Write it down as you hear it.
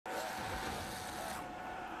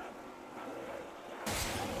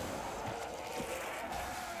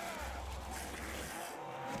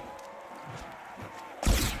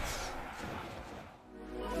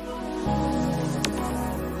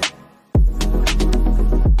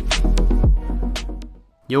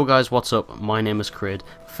Yo guys, what's up? My name is Chrid.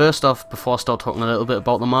 First off, before I start talking a little bit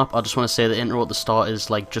about the map, I just want to say the intro at the start is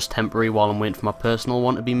like just temporary while I'm waiting for my personal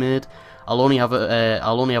one to be made. I'll only have it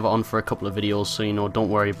on for a couple of videos, so you know, don't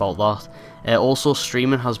worry about that. Also,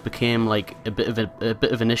 streaming has become like a bit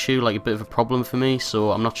of an issue, like a bit of a problem for me.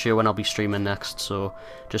 So I'm not sure when I'll be streaming next. So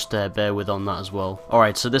just bear with on that as well.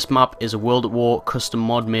 Alright, so this map is a World at War custom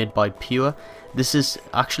mod made by Pure. This is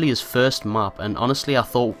actually his first map, and honestly I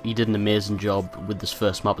thought he did an amazing job with this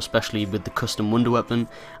first map, especially with the custom wonder weapon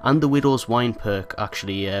and the Widow's Wine perk.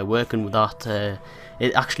 Actually working with that,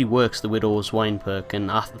 it actually works, the Widow's Wine perk, and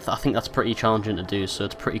I think that's pretty challenging to do, so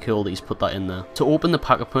it's pretty cool that he's put that in there. To open the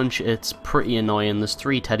Pack-a-Punch, it's pretty annoying. There's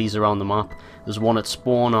 3 teddies around the map. There's one at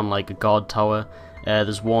spawn on like a guard tower.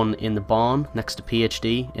 There's one in the barn next to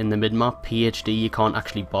PhD in the mid-map. PhD you can't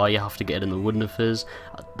actually buy, you have to get it in the wooden fizz.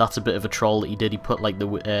 That's a bit of a troll that he did. He put like the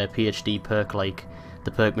PhD perk, like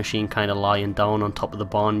the perk machine kind of lying down on top of the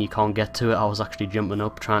barn. You can't get to it. I was actually jumping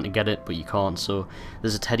up trying to get it, but you can't. So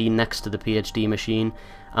there's a teddy next to the PhD machine,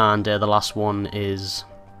 and the last one is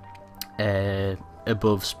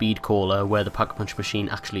above Speed Caller, where the Pack-a-Punch machine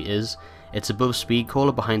actually is. It's above Speed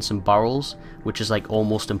Caller behind some barrels, which is like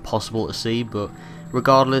almost impossible to see, but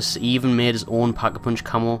regardless, he even made his own Pack-a-Punch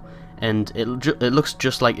camo, and it looks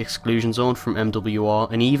just like Exclusion Zone from MWR,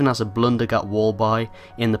 and he even has a Blundergat wall buy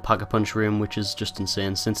in the Pack-a-Punch room, which is just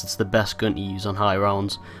insane, since it's the best gun to use on high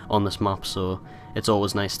rounds on this map, so it's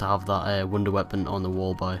always nice to have that wonder weapon on the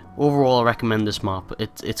wall buy. Overall, I recommend this map.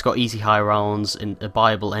 It's got easy high rounds and a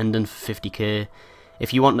buyable ending for 50k.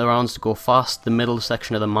 If you want the rounds to go fast, the middle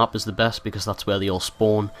section of the map is the best because that's where they all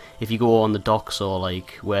spawn. If you go on the docks or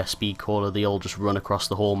like where Speed Caller, they all just run across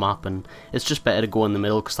the whole map, and it's just better to go in the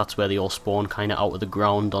middle because that's where they all spawn, kind of out of the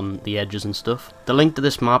ground on the edges and stuff. The link to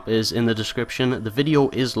this map is in the description. The video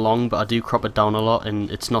is long, but I do crop it down a lot, and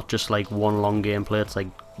it's not just like one long gameplay, it's like,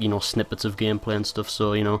 you know, snippets of gameplay and stuff,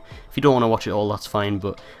 so you know, if you don't want to watch it all, that's fine,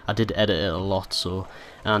 but I did edit it a lot, so,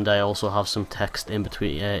 and I also have some text in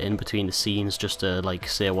between the scenes just to like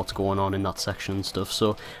say what's going on in that section and stuff.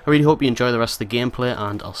 So I really hope you enjoy the rest of the gameplay,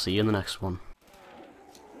 and I'll see you in the next one.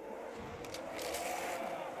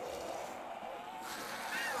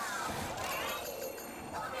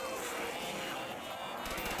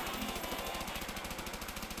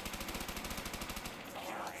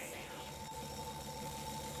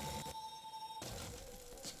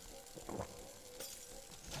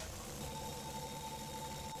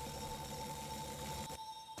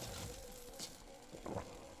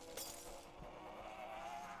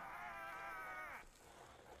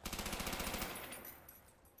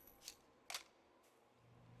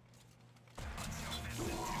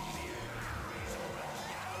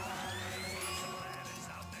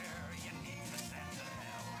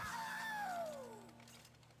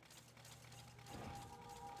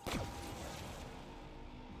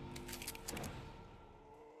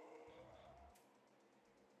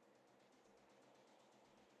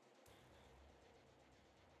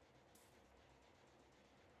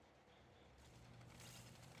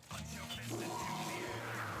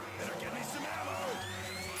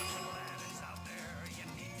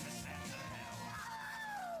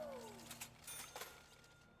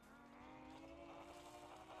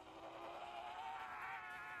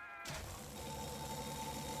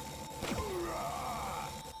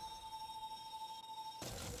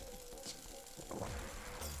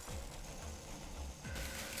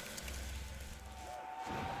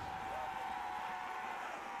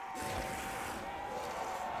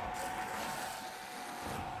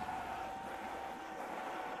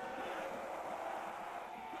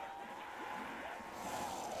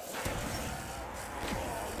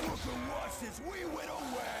 We widow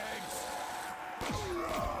wags!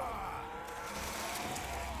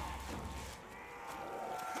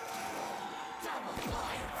 Double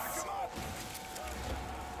lights!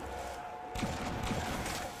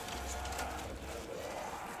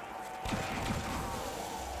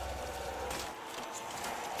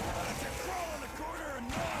 Crawl in the corner and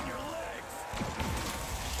gnaw on your legs!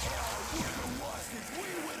 Widow wasses, we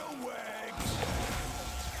widow wags!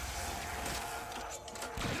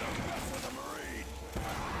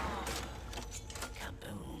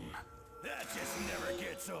 That just never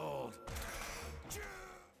gets old.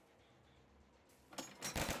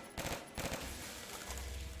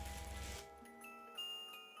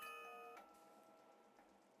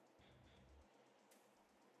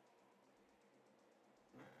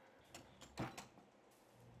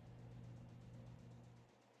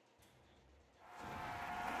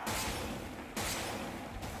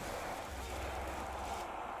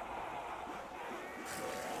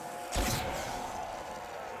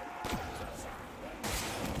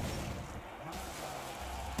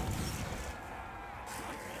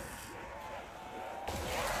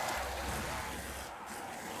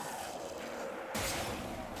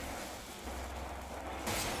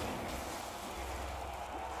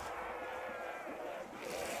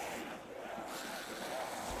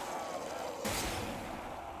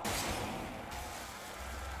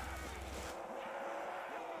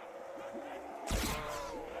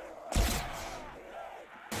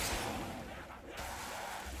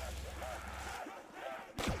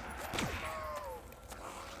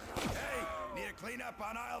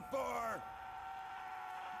 on aisle 4!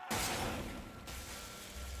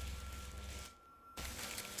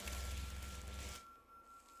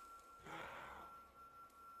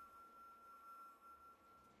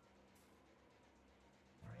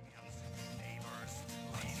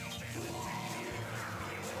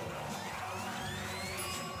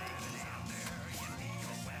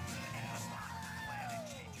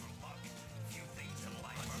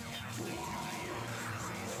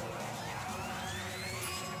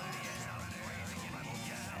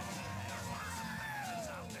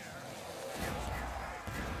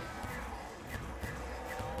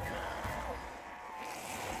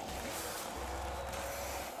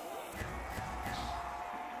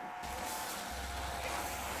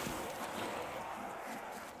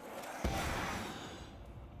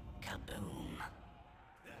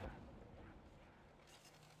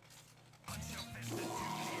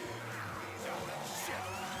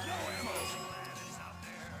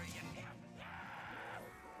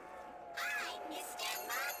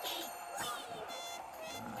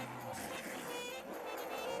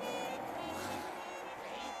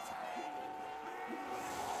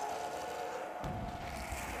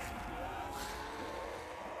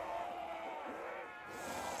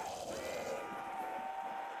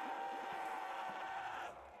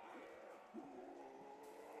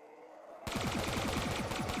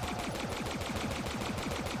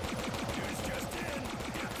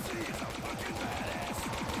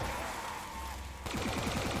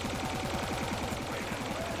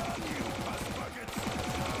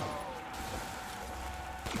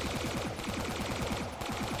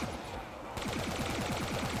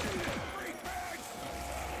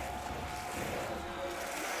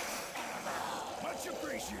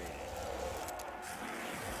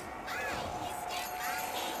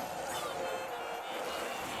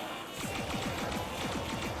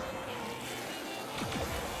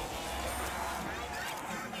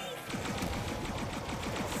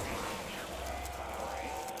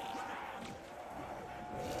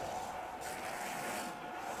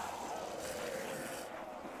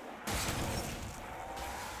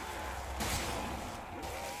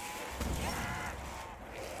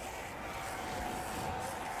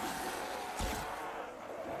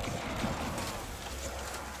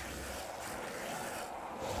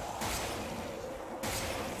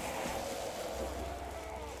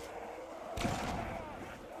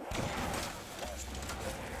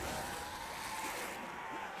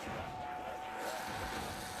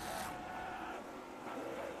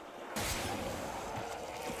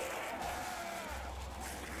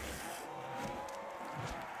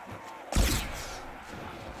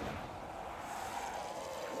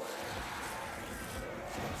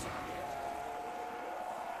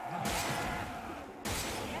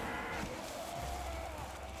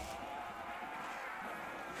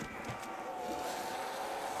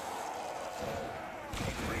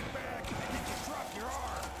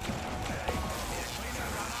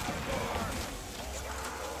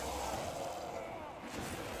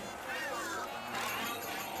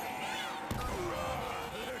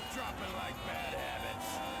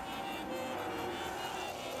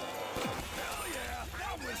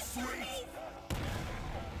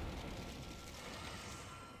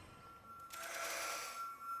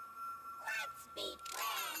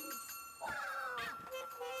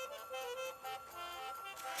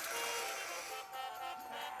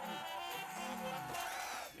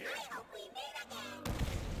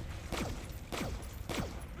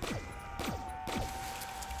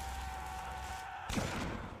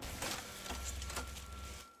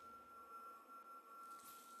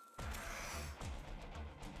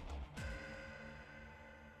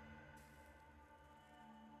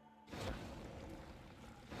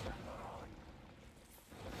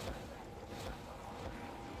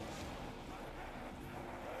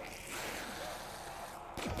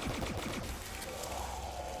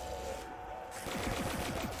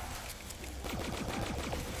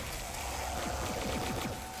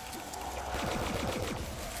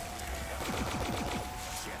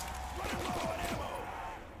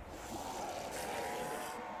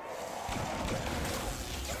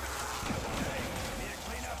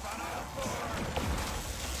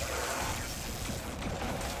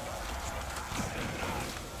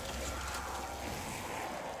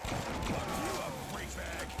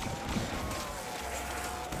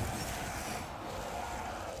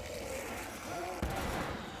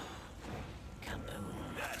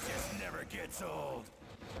 gets old.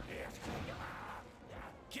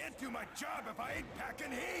 Can't do my job if I ain't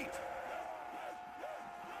packing heat!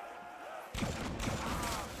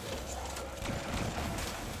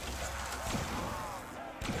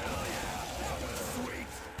 Hell yeah, that was sweet!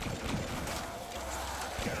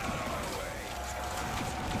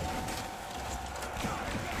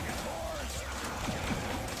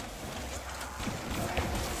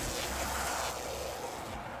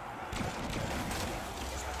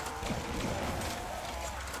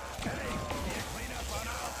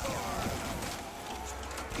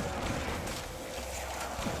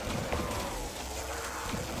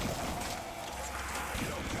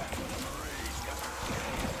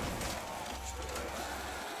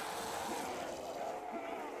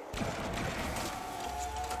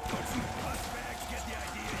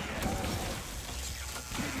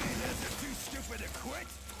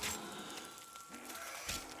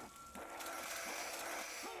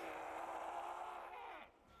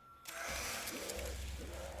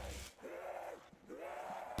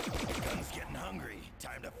 getting hungry.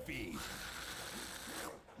 Time to feed.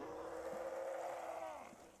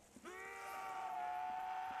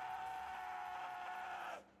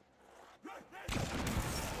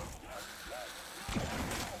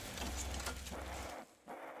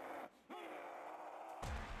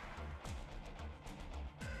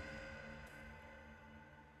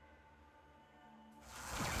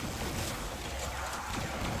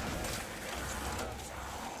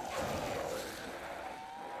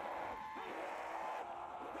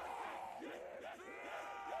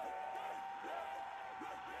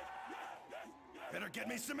 Better get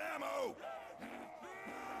me some ammo!